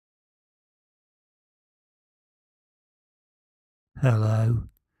Hello.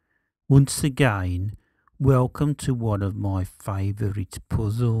 Once again, welcome to one of my favourite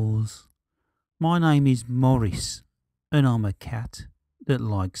puzzles. My name is Morris, and I'm a cat that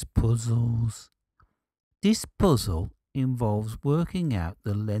likes puzzles. This puzzle involves working out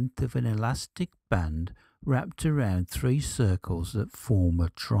the length of an elastic band wrapped around three circles that form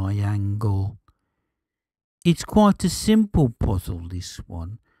a triangle. It's quite a simple puzzle, this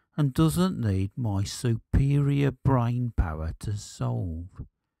one, and doesn't need my superior brain power to solve.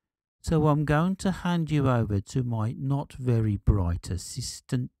 So I'm going to hand you over to my not very bright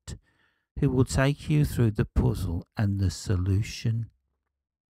assistant, who will take you through the puzzle and the solution.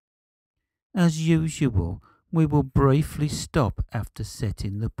 As usual, we will briefly stop after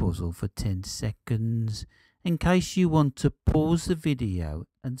setting the puzzle for 10 seconds, in case you want to pause the video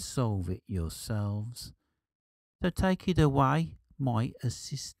and solve it yourselves. So take it away, my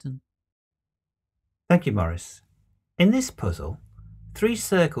assistant. Thank you, Morris. In this puzzle, three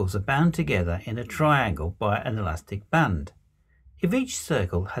circles are bound together in a triangle by an elastic band. If each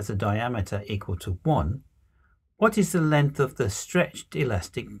circle has a diameter equal to 1, what is the length of the stretched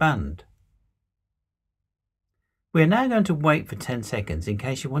elastic band? We are now going to wait for 10 seconds in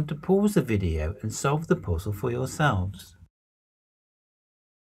case you want to pause the video and solve the puzzle for yourselves.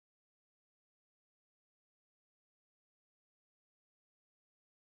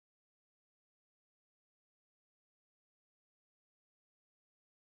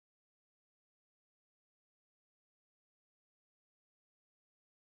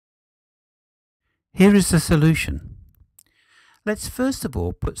 Here is the solution. Let's first of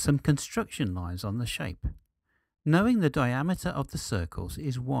all put some construction lines on the shape, knowing the diameter of the circles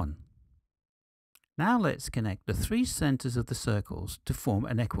is 1. Now let's connect the three centres of the circles to form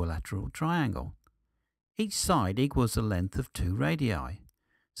an equilateral triangle. Each side equals the length of 2 radii,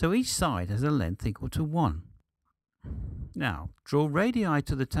 so each side has a length equal to 1. Now draw radii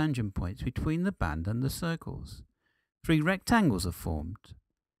to the tangent points between the band and the circles. 3 rectangles are formed.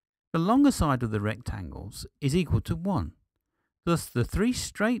 The longer side of the rectangles is equal to 1. Thus, the 3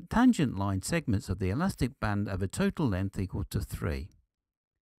 straight tangent line segments of the elastic band have a total length equal to 3.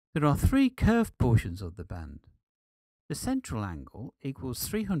 There are 3 curved portions of the band. The central angle equals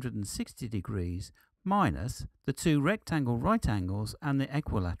 360 degrees minus the 2 rectangle right angles and the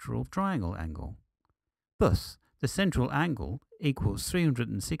equilateral triangle angle. Thus, the central angle equals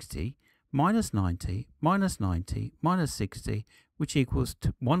 360 minus 90 minus 90 minus 60, which equals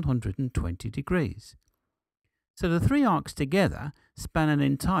to 120 degrees. So the 3 arcs together span an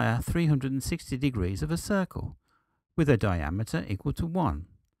entire 360 degrees of a circle, with a diameter equal to 1.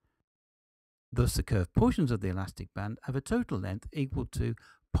 Thus the curved portions of the elastic band have a total length equal to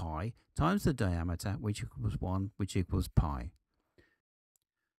pi times the diameter, which equals 1, which equals pi.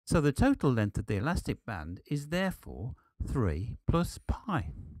 So the total length of the elastic band is therefore 3 plus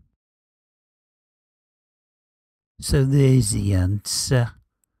pi. So there's the answer.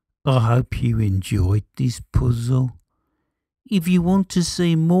 I hope you enjoyed this puzzle. If you want to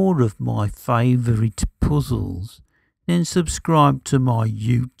see more of my favourite puzzles, then subscribe to my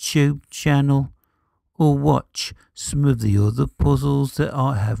YouTube channel or watch some of the other puzzles that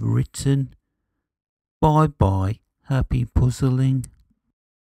I have written. Bye bye, happy puzzling.